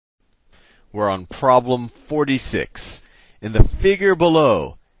We're on problem 46. In the figure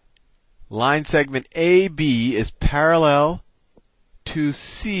below, line segment AB is parallel to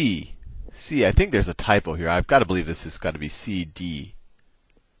C. I think there's a typo here. I've got to believe this has got to be CD.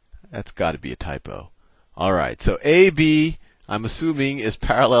 That's got to be a typo. All right, so AB, I'm assuming, is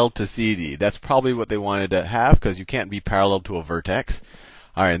parallel to CD. That's probably what they wanted to have because you can't be parallel to a vertex.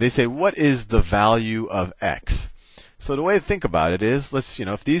 All right, they say, what is the value of x? So the way to think about it is,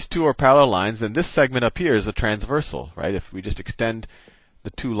 if these two are parallel lines, then this segment up here is a transversal, right? If we just extend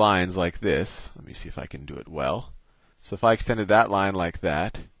the two lines like this, let me see if I can do it well. So if I extended that line like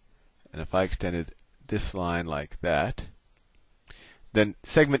that, and if I extended this line like that, then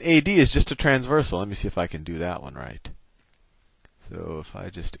segment AD is just a transversal. Let me see if I can do that one right. So if I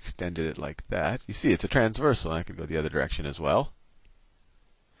just extended it like that, you see it's a transversal. I could go the other direction as well.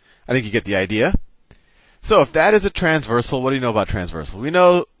 I think you get the idea. So if that is a transversal, what do you know about transversal?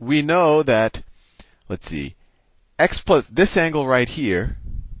 We know that, let's see, x plus this angle right here,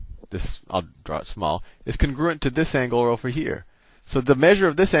 this, I'll draw it small, is congruent to this angle over here. So the measure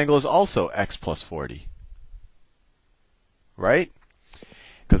of this angle is also x plus 40. Right?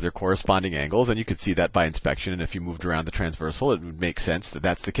 Because they're corresponding angles, and you could see that by inspection, and if you moved around the transversal, it would make sense that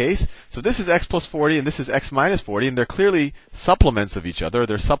that's the case. So this is x plus 40, and this is x minus 40, and they're clearly supplements of each other.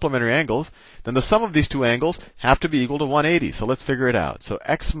 They're supplementary angles. Then the sum of these two angles have to be equal to 180. So let's figure it out. So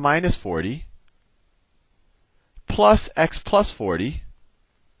x minus 40 plus x plus 40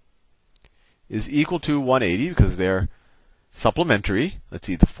 is equal to 180 because they're supplementary. Let's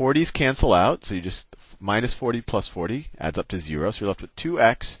see, the 40s cancel out, so you just minus 40 plus 40 adds up to 0. So you're left with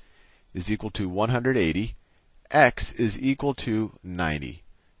 2x is equal to 180. X is equal to 90.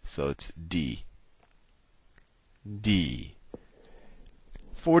 So it's D. D.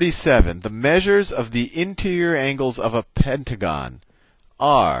 47. The measures of the interior angles of a pentagon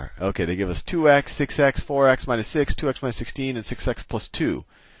are, okay, they give us 2x, 6x, 4x minus 6, 2x minus 16, and 6x plus 2.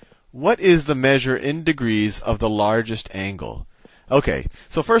 What is the measure in degrees of the largest angle? Okay,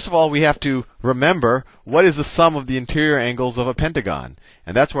 so first of all, we have to remember what is the sum of the interior angles of a pentagon.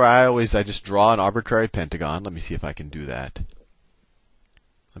 And that's where I just draw an arbitrary pentagon. Let me see if I can do that.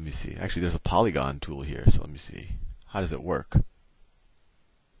 Let me see. Actually, there's a polygon tool here, so let me see. How does it work?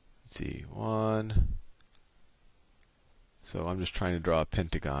 Let's see. 1. So I'm just trying to draw a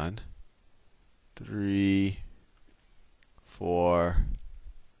pentagon. 3, 4,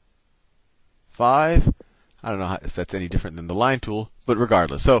 5. I don't know if that's any different than the line tool, but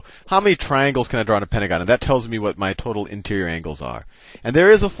regardless. So how many triangles can I draw on a pentagon? And that tells me what my total interior angles are. And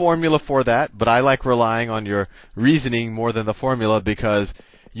there is a formula for that, but I like relying on your reasoning more than the formula because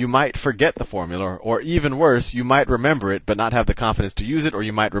you might forget the formula, or even worse, you might remember it but not have the confidence to use it, or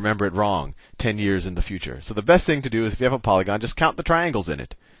you might remember it wrong 10 years in the future. So the best thing to do is if you have a polygon, just count the triangles in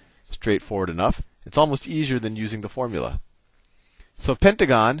it. Straightforward enough. It's almost easier than using the formula. So a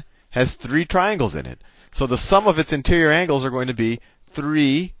pentagon has 3 triangles in it. So the sum of its interior angles are going to be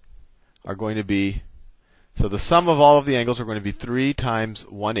 3, so the sum of all of the angles are going to be 3 times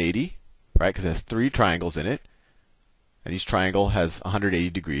 180, right? Because it has 3 triangles in it. And each triangle has 180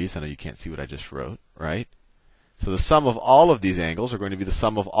 degrees. I know you can't see what I just wrote, right? So the sum of all of these angles are going to be the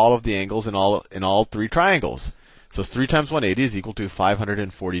sum of all of the angles in all 3 triangles. So 3 times 180 is equal to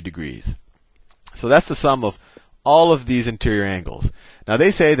 540 degrees. So that's the sum of all of these interior angles. Now they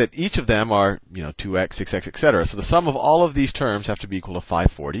say that each of them are, 2x, 6x, etc. So the sum of all of these terms have to be equal to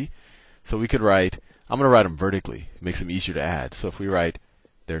 540. So we could write, I'm going to write them vertically. It makes them easier to add. So if we write,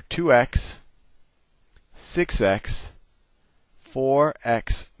 they're 2x, 6x,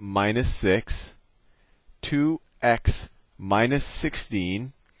 4x minus 6, 2x minus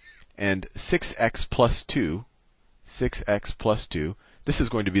 16, and 6x plus 2. 6x plus 2. This is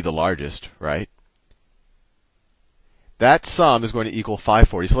going to be the largest, right? That sum is going to equal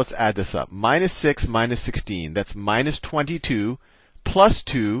 540. So let's add this up. Minus 6 minus 16. That's minus 22. Plus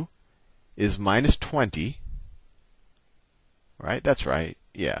 2 is minus 20. Right? That's right.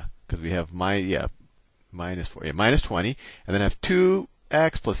 Yeah. Because we have minus 4. Yeah, minus 20. And then I have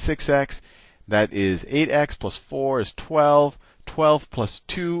 2x plus 6x. That is 8x plus 4 is 12. 12 plus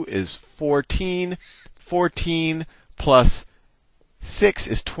 2 is 14. 14 plus 6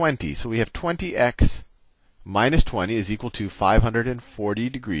 is 20. So we have 20x minus 20 is equal to 540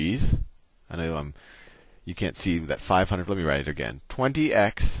 degrees. I know you can't see that 500. Let me write it again.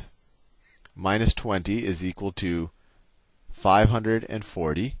 20x minus 20 is equal to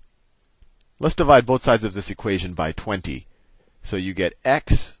 540. Let's divide both sides of this equation by 20. So you get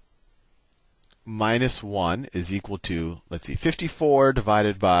x minus 1 is equal to, let's see, 54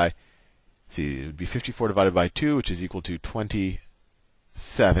 divided by, it would be 54 divided by 2, which is equal to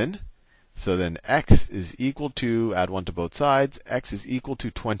 27. So then x is equal to, add 1 to both sides, x is equal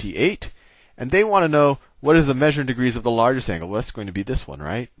to 28. And they want to know what is the measure in degrees of the largest angle. Well, that's going to be this one,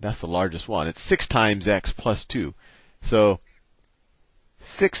 right? That's the largest one. It's 6 times x plus 2. So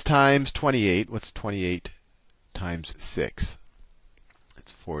 6 times 28, what's 28 times 6?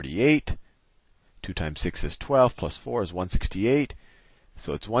 It's 48. 2 times 6 is 12, plus 4 is 168.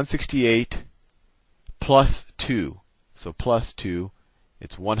 So it's 168 plus 2. So plus 2,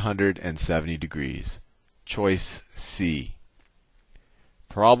 it's 170 degrees. Choice C.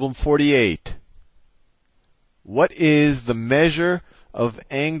 Problem 48. What is the measure of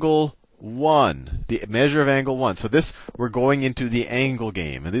angle 1? The measure of angle 1. So this, we're going into the angle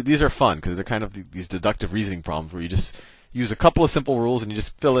game. And these are fun because they're kind of these deductive reasoning problems where you just use a couple of simple rules and you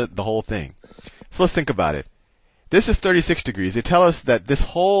just fill it the whole thing. So let's think about it. This is 36 degrees. They tell us that this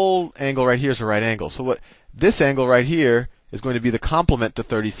whole angle right here is a right angle. So what this angle right here is going to be the complement to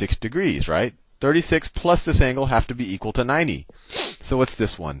 36 degrees, right? 36 plus this angle have to be equal to 90. So what's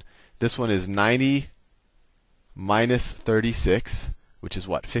this one? This one is 90 minus 36, which is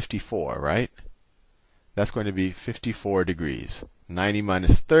what? 54, right? That's going to be 54 degrees. 90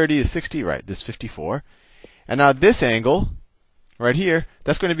 minus 30 is 60, right? This is 54. And now this angle right here,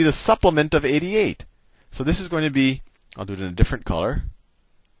 that's going to be the supplement of 88. So this is going to be, I'll do it in a different color,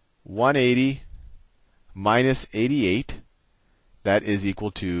 180 minus 88. That is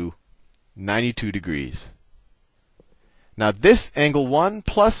equal to 92 degrees. Now this angle 1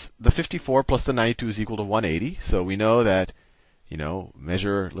 plus the 54 plus the 92 is equal to 180. So we know that,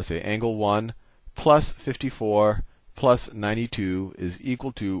 measure, let's say angle 1 plus 54 plus 92 is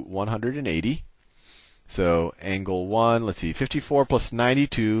equal to 180. So angle 1, let's see, 54 plus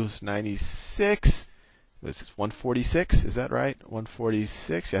 92 is 96. This is 146, is that right?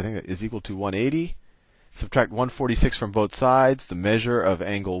 146, yeah, I think that is equal to 180. Subtract 146 from both sides. The measure of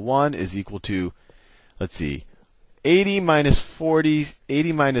angle 1 is equal to, let's see, 80 minus 40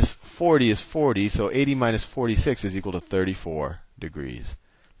 is 40, so 80 minus 46 is equal to 34 degrees.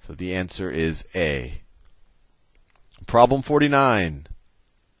 So the answer is A. Problem 49.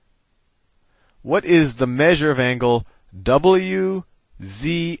 What is the measure of angle WZX?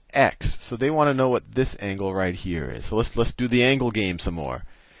 So they want to know what this angle right here is. So let's do the angle game some more.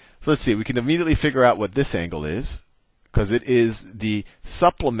 So let's see, we can immediately figure out what this angle is, because it is the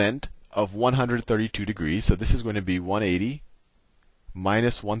supplement of 132 degrees. So this is going to be 180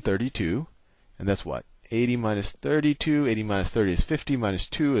 minus 132, and that's what? 80 minus 32, 80 minus 30 is 50, minus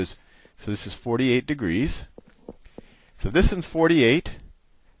 2 is, so this is 48 degrees. So this one's 48.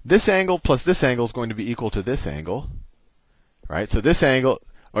 This angle plus this angle is going to be equal to this angle, right? So this angle,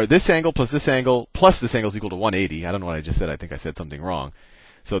 or this angle plus this angle is equal to 180. I don't know what I just said. I think I said something wrong.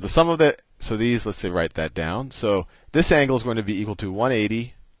 So the sum of these, let's say write that down. So this angle is going to be equal to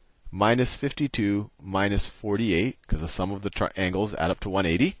 180 minus 52 minus 48, because the sum of the angles add up to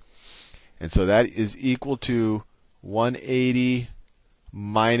 180. And so that is equal to 180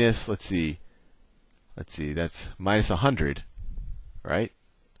 minus, let's see, that's minus 100, right?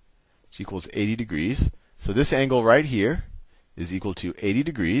 Which equals 80 degrees. So this angle right here is equal to 80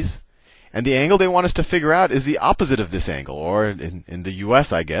 degrees. And the angle they want us to figure out is the opposite of this angle, or in the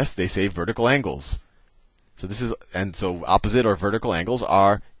US, I guess, they say vertical angles. So this is, and so opposite or vertical angles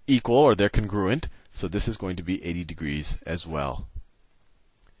are equal, or they're congruent. So this is going to be 80 degrees as well.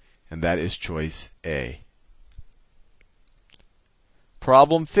 And that is choice A.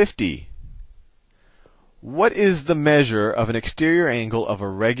 Problem 50. What is the measure of an exterior angle of a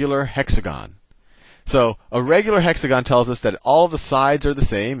regular hexagon? So a regular hexagon tells us that all of the sides are the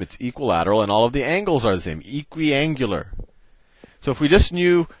same, it's equilateral, and all of the angles are the same, equiangular. So if we just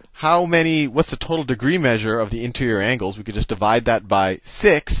knew what's the total degree measure of the interior angles, we could just divide that by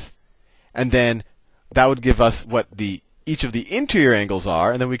 6, and then that would give us what each of the interior angles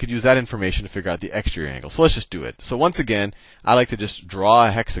are, and then we could use that information to figure out the exterior angle. So let's just do it. So once again, I like to just draw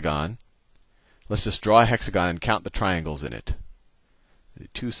a hexagon. Let's just draw a hexagon and count the triangles in it.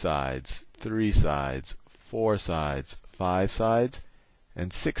 2 sides, 3 sides, 4 sides, 5 sides,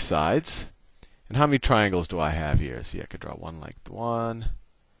 and 6 sides. And how many triangles do I have here? See, I could draw one like 1,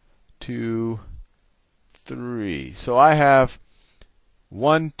 2, 3. So I have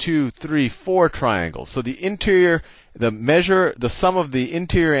 1, 2, 3, 4 triangles. So the sum of the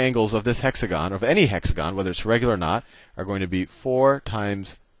interior angles of this hexagon, of any hexagon, whether it's regular or not, are going to be 4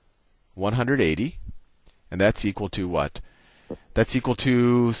 times 180. And that's equal to what? That's equal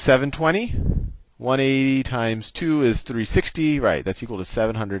to 720. 180 times 2 is 360. Right, that's equal to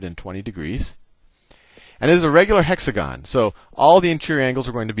 720 degrees. And this is a regular hexagon. So all the interior angles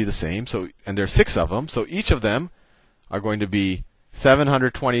are going to be the same. And there are 6 of them. So each of them are going to be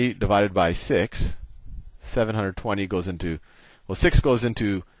 720 divided by 6. 720 goes into, well, 6 goes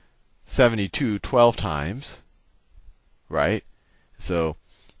into 72 12 times, right? So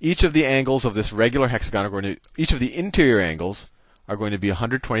each of the angles of this regular hexagon are going to, each of the interior angles are going to be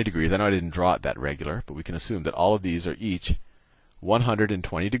 120 degrees. I know I didn't draw it that regular, but we can assume that all of these are each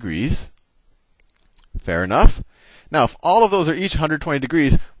 120 degrees. Fair enough. Now, if all of those are each 120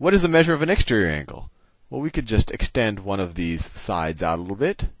 degrees, what is the measure of an exterior angle? Well, we could just extend one of these sides out a little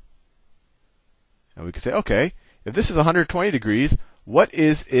bit. And we could say, okay, if this is 120 degrees, what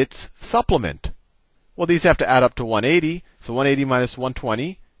is its supplement? Well, these have to add up to 180. So 180 minus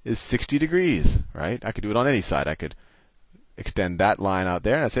 120 is 60 degrees, right? I could do it on any side. I could extend that line out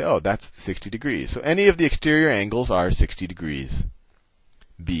there, and I'd say, oh, that's 60 degrees. So any of the exterior angles are 60 degrees.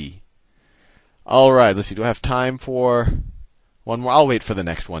 B. All right, let's see. Do I have time for one more? I'll wait for the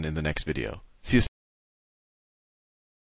next one in the next video.